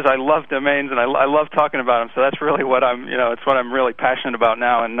truth is, I love domains and I love talking about them. So that's really what it's what I'm really passionate about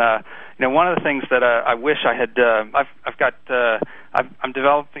now. And one of the things that I wish I had, I'm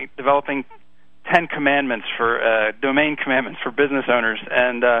developing 10 commandments for domain commandments for business owners,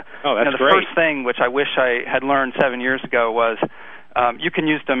 and that's the great. First thing, which I wish I had learned 7 years ago, was you can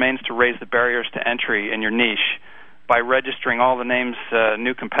use domains to raise the barriers to entry in your niche by registering all the names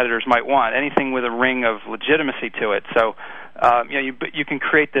new competitors might want, anything with a ring of legitimacy to it. So you can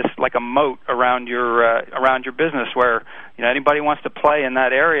create this like a moat around your business, where anybody wants to play in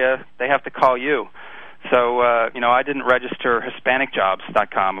that area, they have to call you. So, I didn't register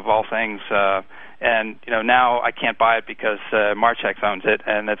HispanicJobs.com, of all things, and now I can't buy it because Marchex owns it,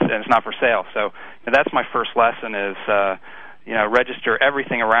 and it's not for sale. So that's my first lesson: is register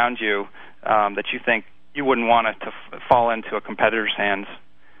everything around you that you think you wouldn't want it to fall into a competitor's hands.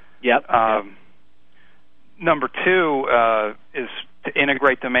 Yep. Number two is to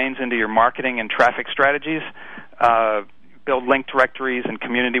integrate domains into your marketing and traffic strategies. Build link directories and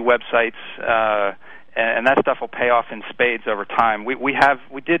community websites. And that stuff will pay off in spades over time. We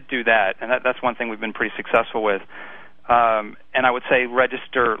did do that, and that's one thing we've been pretty successful with. And I would say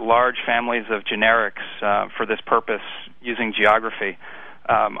register large families of generics for this purpose using geography.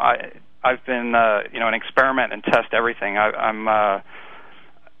 I've been an experiment and test everything. I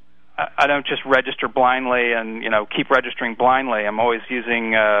don't just register blindly and keep registering blindly. I'm always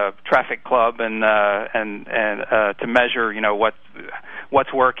using Traffic Club and to measure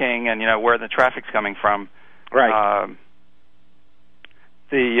what's working and where the traffic's coming from. Right.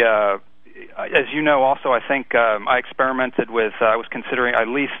 As you know, also I think I experimented with. I was considering. I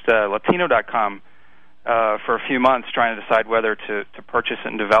leased Latino.com for a few months, trying to decide whether to purchase it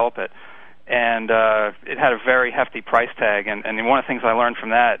and develop it. And it had a very hefty price tag. And one of the things I learned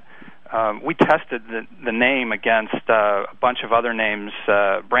from that, we tested the name against a bunch of other names,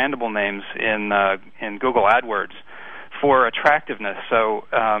 brandable names in Google AdWords for attractiveness. So,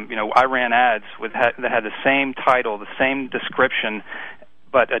 I ran ads that had the same title, the same description,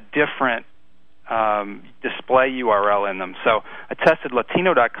 but a different display URL in them. So I tested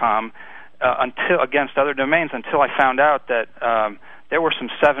Latino.com against other domains until I found out that there were some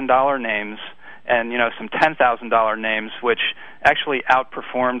 $7 names and some $10,000 names which actually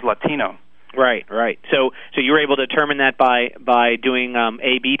outperformed Latino. Right. So you were able to determine that by doing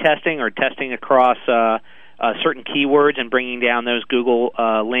A/B testing, or testing across certain keywords and bringing down those Google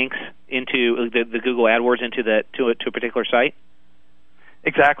links into the Google AdWords to a particular site.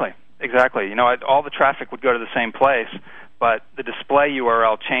 Exactly. All the traffic would go to the same place, but the display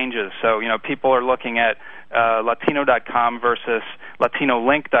URL changes. So people are looking at Latino.com versus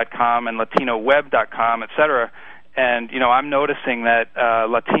LatinoLink.com and LatinoWeb.com, etc. And I'm noticing that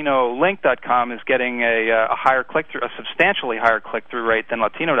LatinoLink.com is getting a higher click-through, a substantially higher click-through rate than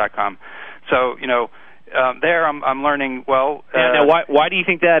Latino.com. So there I'm learning. Well, now why do you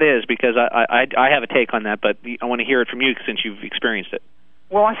think that is? Because I have a take on that, but I want to hear it from you since you've experienced it.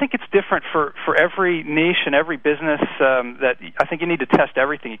 Well, I think it's different for every niche and every business. That I think you need to test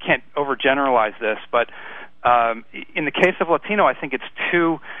everything. You can't overgeneralize this, but in the case of Latino, I think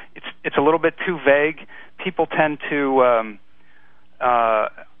it's a little bit too vague. People tend to.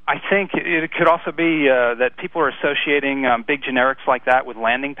 I think it could also be that people are associating big generics like that with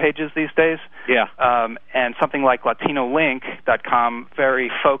landing pages these days. Yeah. And something like LatinoLink.com,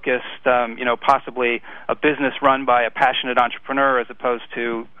 very focused, possibly a business run by a passionate entrepreneur, as opposed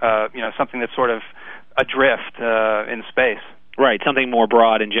to something that's sort of adrift in space. Right, something more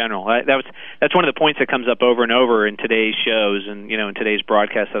broad in general. That's one of the points that comes up over and over in today's shows and in today's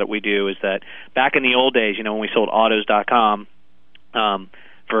broadcasts that we do, is that back in the old days, when we sold autos.com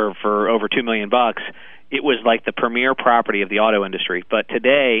for over $2 million, it was like the premier property of the auto industry. But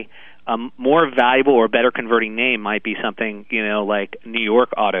today, a more valuable or better converting name might be something like New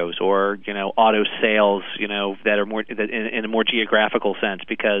York Autos or auto sales, that are more in a more geographical sense,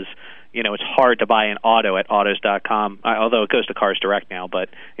 because it's hard to buy an auto at autos.com, although it goes to Cars Direct now, but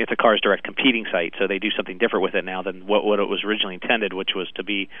it's a Cars Direct competing site, so they do something different with it now than what it was originally intended, which was to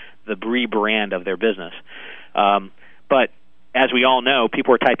be the rebrand of their business. But as we all know,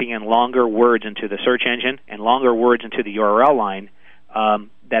 people are typing in longer words into the search engine and longer words into the URL line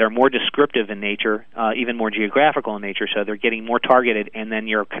that are more descriptive in nature, even more geographical in nature, so they're getting more targeted, and then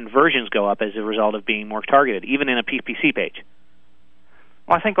your conversions go up as a result of being more targeted, even in a PPC page.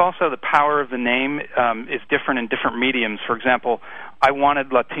 Well, I think also the power of the name is different in different mediums. For example, I wanted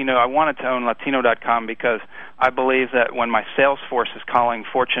to own Latino.com because I believe that when my sales force is calling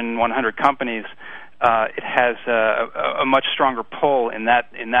Fortune 100 companies, it has a much stronger pull in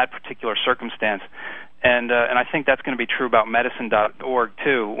that particular circumstance. And I think that's going to be true about medicine.org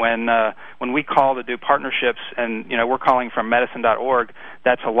too. When we call to do partnerships, and we're calling from medicine.org,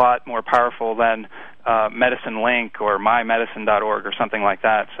 that's a lot more powerful than Medicine Link or mymedicine.org or something like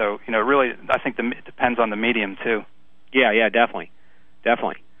that. So really, I think it depends on the medium too. Yeah, definitely.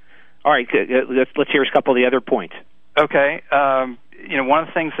 All right, let's hear a couple of the other points. Okay, one of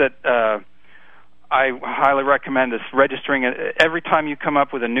the things that I highly recommend is registering. Every time you come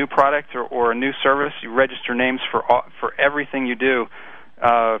up with a new product or a new service, you register names for everything you do.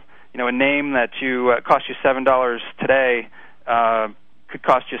 A name that cost you $7 today could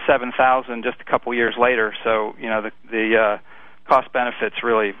cost you $7,000 just a couple years later. So the cost benefit's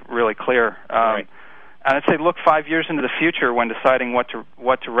really clear. Right. And I'd say look 5 years into the future when deciding what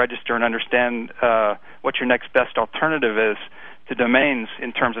to register, and understand what your next best alternative is to domains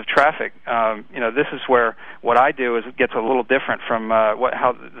in terms of traffic. This is where what I do is it gets a little different from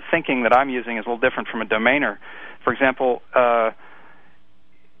how the thinking that I'm using is a little different from a domainer. For example, a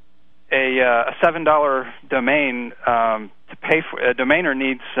 $7 domain to pay for, a domainer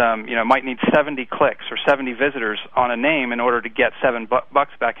needs might need 70 clicks or 70 visitors on a name in order to get $7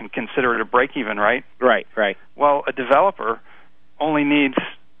 back and consider it a break even, right? Right. Well, a developer only needs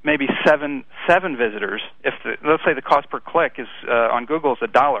maybe seven visitors. Let's say the cost per click is on Google is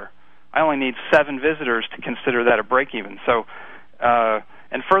 $1. I only need 7 visitors to consider that a break even. So,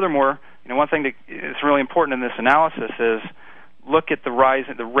 and furthermore, one thing that is really important in this analysis is look at the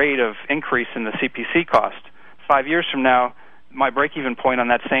rate of increase in the CPC cost. 5 years from now, my break even point on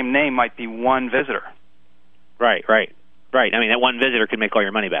that same name might be 1 visitor. Right. I mean, that 1 visitor could make all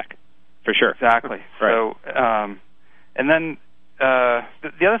your money back, for sure. Exactly. Right. So, and then.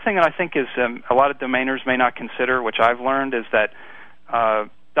 The other thing that I think is a lot of domainers may not consider, which I've learned, is that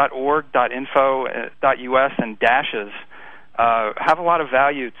 .org, .info, .us, and dashes have a lot of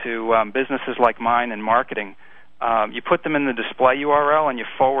value to businesses like mine in marketing. You put them in the display URL and you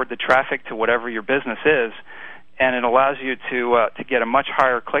forward the traffic to whatever your business is, and it allows you to get a much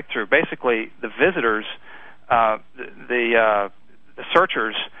higher click-through. Basically, the visitors, the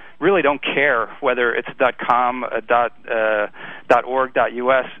searchers, really don't care whether it's .com, .org,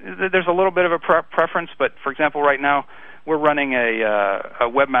 .us. There's a little bit of a preference, but for example, right now we're running a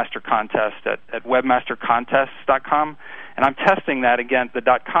webmaster contest at webmastercontests.com, and I'm testing that against the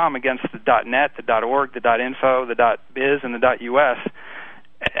 .com against the .net, the .org, the .info, the .biz, and the .us,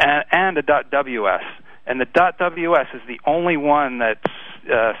 and the .ws. And the .ws is the only one that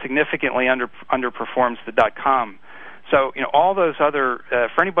significantly underperforms the .com. So, all those other,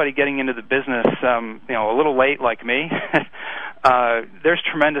 for anybody getting into the business, a little late like me, there's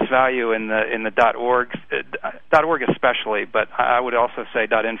tremendous value in the .org especially, but I would also say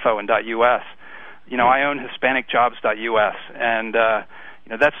 .info and .us. I own HispanicJobs.us, and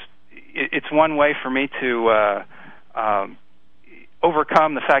it's one way for me to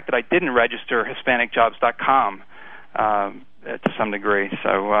overcome the fact that I didn't register HispanicJobs.com to some degree. So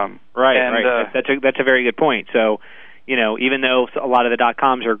right. That's a very good point. So. Even though a lot of the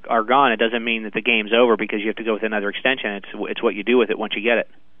 .coms are gone, it doesn't mean that the game's over because you have to go with another extension. It's what you do with it once you get it.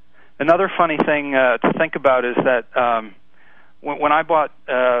 Another funny thing to think about is that when I bought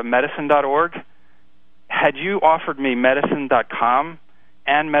medicine.org, had you offered me medicine.com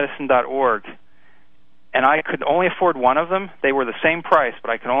and medicine.org, and I could only afford one of them, they were the same price, but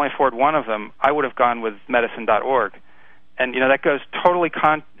I could only afford one of them, I would have gone with medicine.org. And that goes totally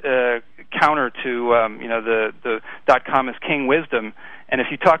counter to the .com is king wisdom. And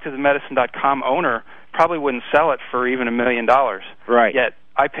if you talk to the medicine.com owner, probably wouldn't sell it for even $1 million. Right. Yet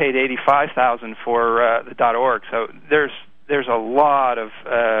I paid $85,000 for the .org. So there's a lot of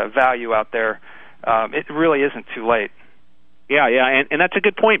value out there. It really isn't too late. Yeah, and that's a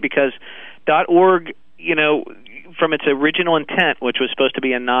good point, because .org, from its original intent, which was supposed to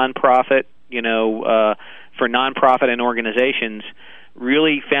be a nonprofit, for nonprofit and organizations,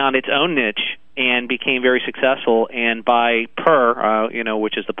 really found its own niche and became very successful. And by PER,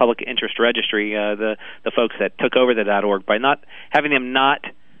 which is the Public Interest Registry, the folks that took over the .org, by not having them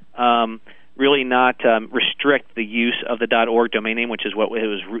restrict the use of the .org domain name, which is what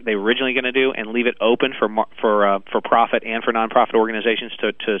they were originally going to do, and leave it open for profit and for nonprofit organizations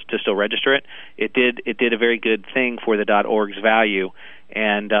to still register it. It did a very good thing for the .org's value,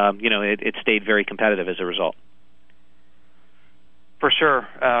 and it stayed very competitive as a result. For sure.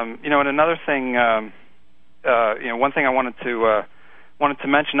 And another thing, one thing I wanted to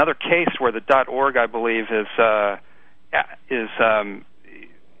mention, another case where the .org, I believe, is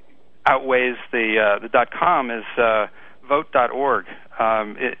outweighs the .com is vote.org.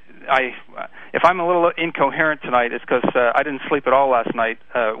 If I'm a little incoherent tonight, it's because I didn't sleep at all last night,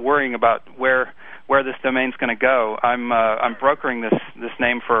 worrying about where this domain's going to go. I'm brokering this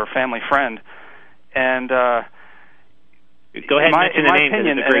name for a family friend, and go ahead and mention the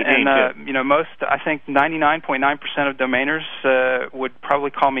name. It's a great name too. I think 99.9% of domainers would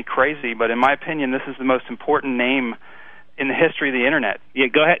probably call me crazy, but in my opinion, this is the most important name in the history of the Internet. Yeah,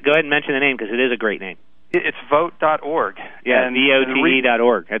 go ahead and mention the name, because it is a great name. It's vote.org. Yeah,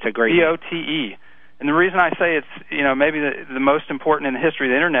 VOTE.org. That's a great name. VOTE. And the reason I say it's maybe the most important in the history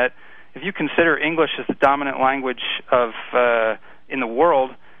of the Internet, if you consider English as the dominant language of in the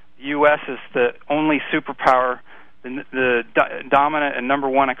world, the U.S. is the only superpower, the dominant and number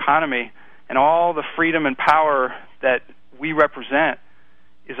one economy, and all the freedom and power that we represent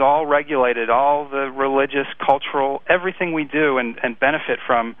is all regulated. All the religious, cultural, everything we do and benefit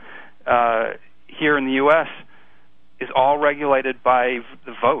from here in the U.S. is all regulated by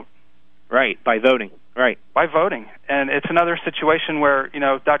the vote. Right, by voting. Right, by voting. And it's another situation where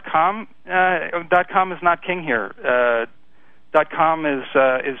 .com is not king here. .com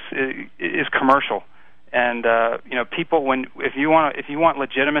is commercial, and people, if you want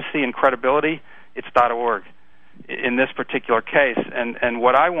legitimacy and credibility, it's .org. In this particular case, and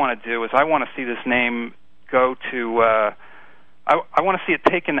what I want to do is I want to see this name go to. I want to see it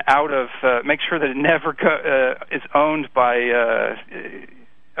taken out of. Make sure that it never is owned by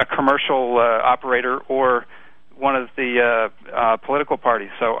a commercial operator or one of the political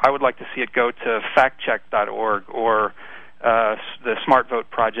parties. So I would like to see it go to factcheck.org or the Smart Vote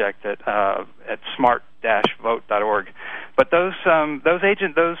Project at smart-vote.org. But those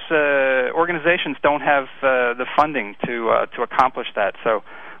organizations don't have the funding to accomplish that. So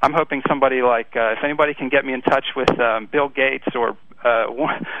I'm hoping somebody like, if anybody can get me in touch with Bill Gates or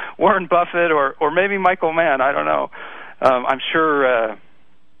Warren Buffett or maybe Michael Mann, I don't know. I'm sure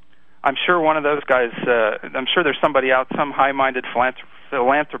one of those guys. I'm sure there's somebody out, some high-minded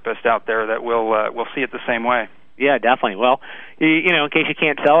philanthropist out there that will see it the same way. Yeah, definitely. Well, in case you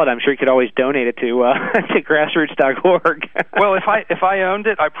can't sell it, I'm sure you could always donate it to grassroots.org. Well, if I owned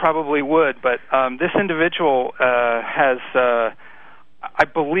it, I probably would. But this individual has, I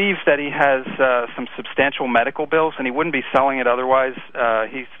believe that he has some substantial medical bills, and he wouldn't be selling it otherwise.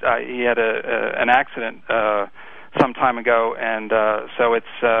 He had an accident some time ago, and so it's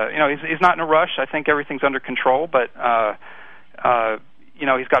he's not in a rush. I think everything's under control, but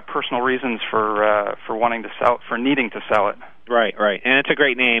he's got personal reasons for wanting to sell, for needing to sell it. Right, and it's a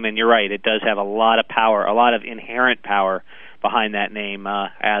great name, and you're right. It does have a lot of power, a lot of inherent power behind that name.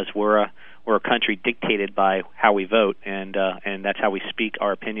 As we're a country dictated by how we vote, and that's how we speak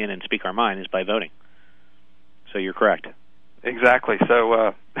our opinion and speak our mind is by voting. So you're correct. Exactly.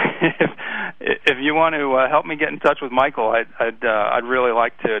 So if you want to help me get in touch with Michael, I'd really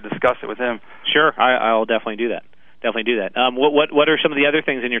like to discuss it with him. Sure, I'll definitely do that. Definitely do that. What are some of the other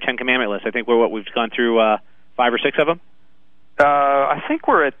things in your Ten Commandment list? I think we've gone through 5 or 6 of them. I think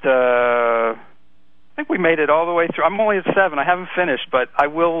we're at. I think we made it all the way through. I'm only at 7. I haven't finished, but I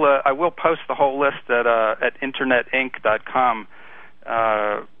will post the whole list at internetinc.com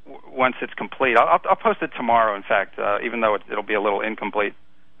once it's complete. I'll post it tomorrow. In fact, even though it'll be a little incomplete.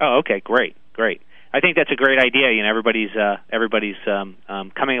 Oh, okay, great. I think that's a great idea. Everybody's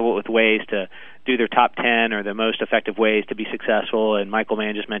coming up with ways to do their top 10 or the most effective ways to be successful. And Michael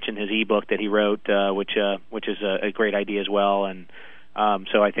Mann just mentioned his ebook that he wrote, which is a great idea as well. And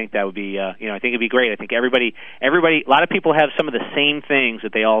so I think that would be, I think it'd be great. I think everybody, a lot of people have some of the same things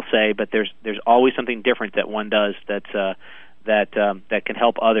that they all say, but there's always something different that one does that's that can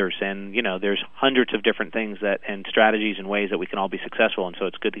help others. And there's hundreds of different things and strategies and ways that we can all be successful. And so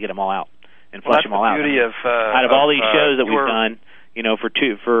it's good to get them all out and flesh them all out. That's the beauty of out of all these shows that we've done,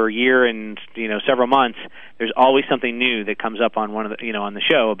 for a year and several months, there's always something new that comes up on one of the on the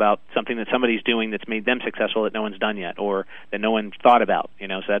show about something that somebody's doing that's made them successful that no one's done yet or that no one thought about.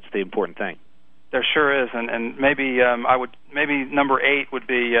 So that's the important thing. There sure is, and maybe maybe number 8 would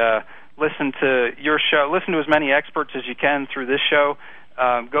be listen to your show. Listen to as many experts as you can through this show.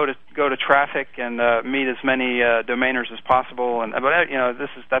 Go to Traffic and meet as many domainers as possible. But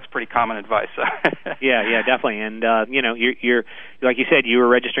that's pretty common advice. Yeah, definitely. And you're like you said, you were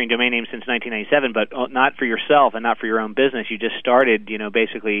registering domain names since 1997, but not for yourself and not for your own business. You just started,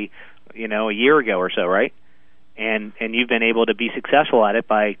 basically, a year ago or so, right? And you've been able to be successful at it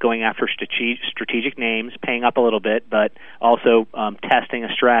by going after strategic names, paying up a little bit, but also testing a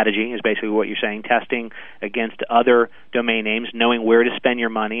strategy is basically what you're saying, testing against other domain names, knowing where to spend your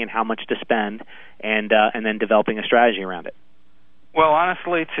money and how much to spend, and then developing a strategy around it. Well,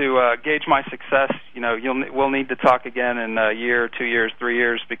 honestly, to gauge my success, we'll need to talk again in a year, 2 years, 3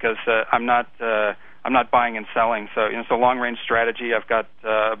 years, because I'm not buying and selling. So it's a long-range strategy. I've got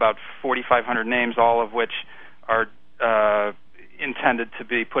about 4,500 names, all of which are intended to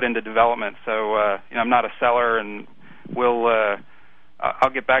be put into development. So I'm not a seller, and I'll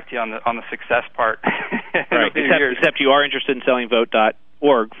get back to you on the success part. Right. Except you are interested in selling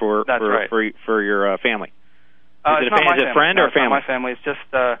Vote.org for your family. Is it a friend or a family? It's not my family. It's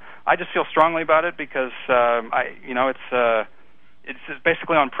just I just feel strongly about it because it's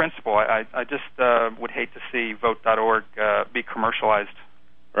basically on principle. I just would hate to see Vote.org be commercialized.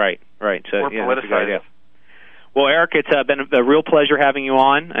 Right. So or politicized. Well, Eric, it's been a real pleasure having you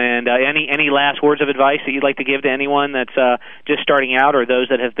on. And any last words of advice that you'd like to give to anyone that's just starting out, or those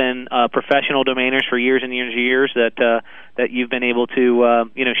that have been professional domainers for years and years and years that you've been able to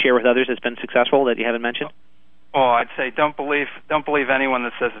share with others that's been successful that you haven't mentioned? Oh, I'd say don't believe anyone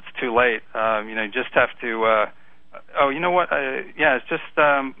that says it's too late. You just have to. It's just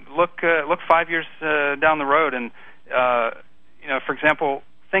look 5 years down the road, and for example,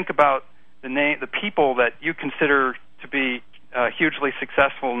 think about the people that you consider to be hugely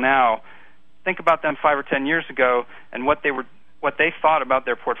successful now. Think about them 5 or 10 years ago, and what they thought about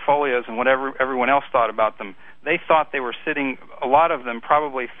their portfolios, and what everyone else thought about them. They thought they were sitting. A lot of them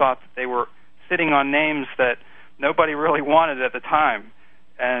probably thought that they were sitting on names that nobody really wanted at the time,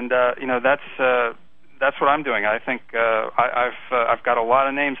 and that's what I'm doing. I think I've got a lot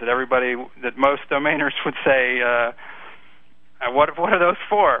of names that most domainers would say, what are those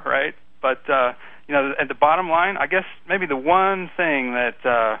for, right? But at the bottom line, I guess maybe the one thing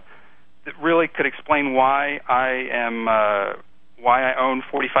that really could explain why I own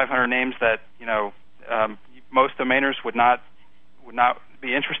 4,500 names that most domainers would not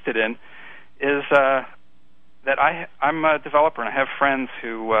be interested in is that I'm a developer, and I have friends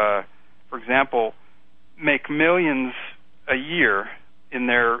who, for example, make millions a year in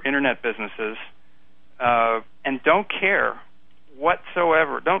their internet businesses and don't care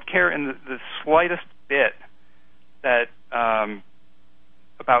whatsoever, don't care in the slightest bit that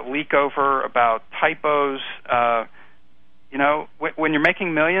about leak over, about typos. When you're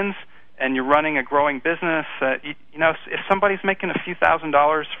making millions and you're running a growing business, if somebody's making a few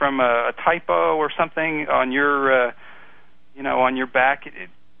 $1,000s from a typo or something on your, on your back,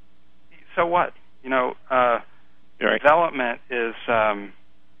 so what? Development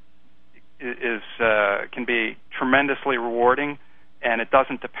can be tremendously rewarding, and it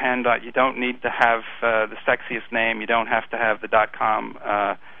doesn't depend on. You don't need to have the sexiest name. You don't have to have the .com.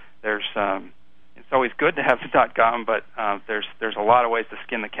 It's always good to have the .com, but there's a lot of ways to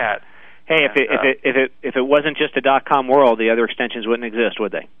skin the cat. Hey, if it wasn't just a .com world, the other extensions wouldn't exist,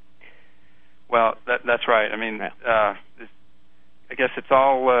 would they? Well, that's right. I mean, I guess it's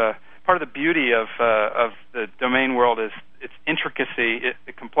all part of the beauty of the domain world is its intricacy,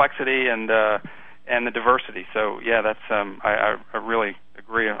 the complexity, and the diversity. So yeah, that's I really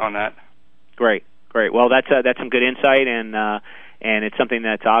agree on that. Great. Well, that's some good insight, and it's something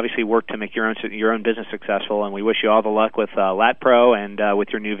that's obviously worked to make your own business successful. And we wish you all the luck with LatPro and with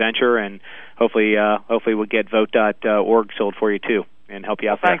your new venture, and hopefully we'll get Vote.org sold for you too, and help you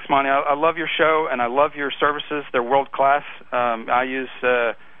out. Thanks, Monty. I love your show, and I love your services. They're world class. I use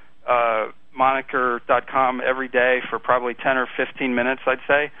Moniker.com every day for probably 10 or 15 minutes, I'd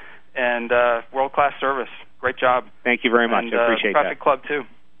say, and world class service. Great job. Thank you very much. And, I appreciate Traffic that. Club too.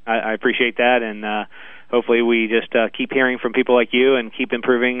 I appreciate that, and hopefully we just keep hearing from people like you and keep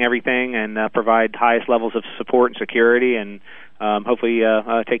improving everything and provide highest levels of support and security, and hopefully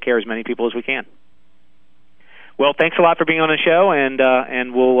take care of as many people as we can. Well, thanks a lot for being on the show, and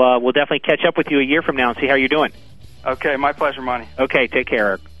we'll definitely catch up with you a year from now and see how you're doing. Okay, my pleasure, Monty. Okay, take care,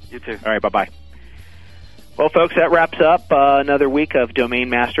 Eric. You too. All right, bye-bye. Well, folks, that wraps up another week of Domain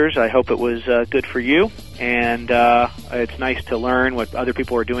Masters. I hope it was good for you, and it's nice to learn what other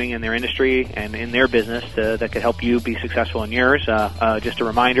people are doing in their industry and in their business that could help you be successful in yours. Just a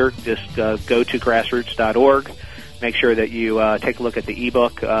reminder, just go to grassroots.org. Make sure that you take a look at the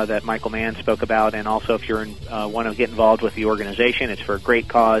ebook that Michael Mann spoke about, and also if you want to get involved with the organization, it's for a great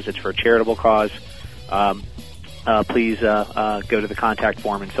cause, it's for a charitable cause. Please go to the contact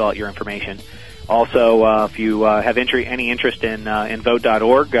form and fill out your information. Also, if you have any interest in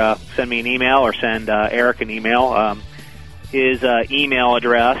vote.org, send me an email or send Eric an email. His email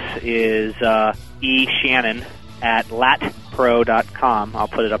address is eshannon@latpro.com. I'll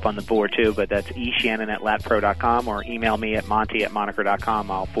put it up on the board too, but that's eshannon@latpro.com, or email me at monty@moniker.com.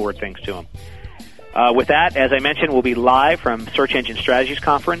 I'll forward things to him. With that, as I mentioned, we'll be live from Search Engine Strategies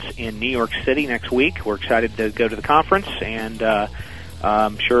Conference in New York City next week. We're excited to go to the conference, and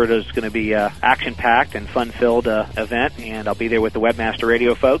I'm sure it is going to be an action-packed and fun-filled event, and I'll be there with the Webmaster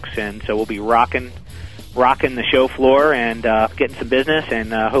Radio folks, and so we'll be rocking the show floor and getting some business,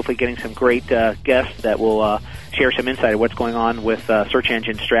 and hopefully getting some great guests that will share some insight of what's going on with search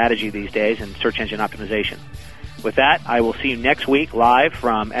engine strategy these days and search engine optimization. With that, I will see you next week live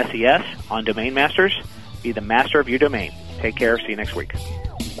from SES on Domain Masters. Be the master of your domain. Take care. See you next week.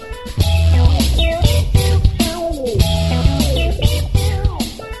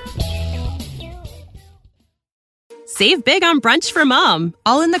 Save big on brunch for mom,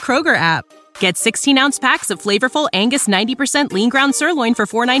 all in the Kroger app. Get 16-ounce packs of flavorful Angus 90% lean ground sirloin for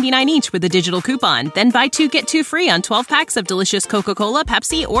 $4.99 each with a digital coupon. Then buy 2, get 2 free on 12 packs of delicious Coca-Cola,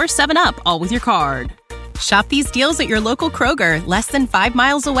 Pepsi, or 7-Up, all with your card. Shop these deals at your local Kroger, less than 5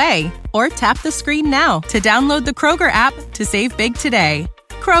 miles away. Or tap the screen now to download the Kroger app to save big today.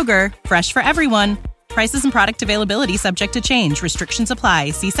 Kroger, fresh for everyone. Prices and product availability subject to change. Restrictions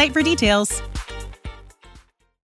apply. See site for details.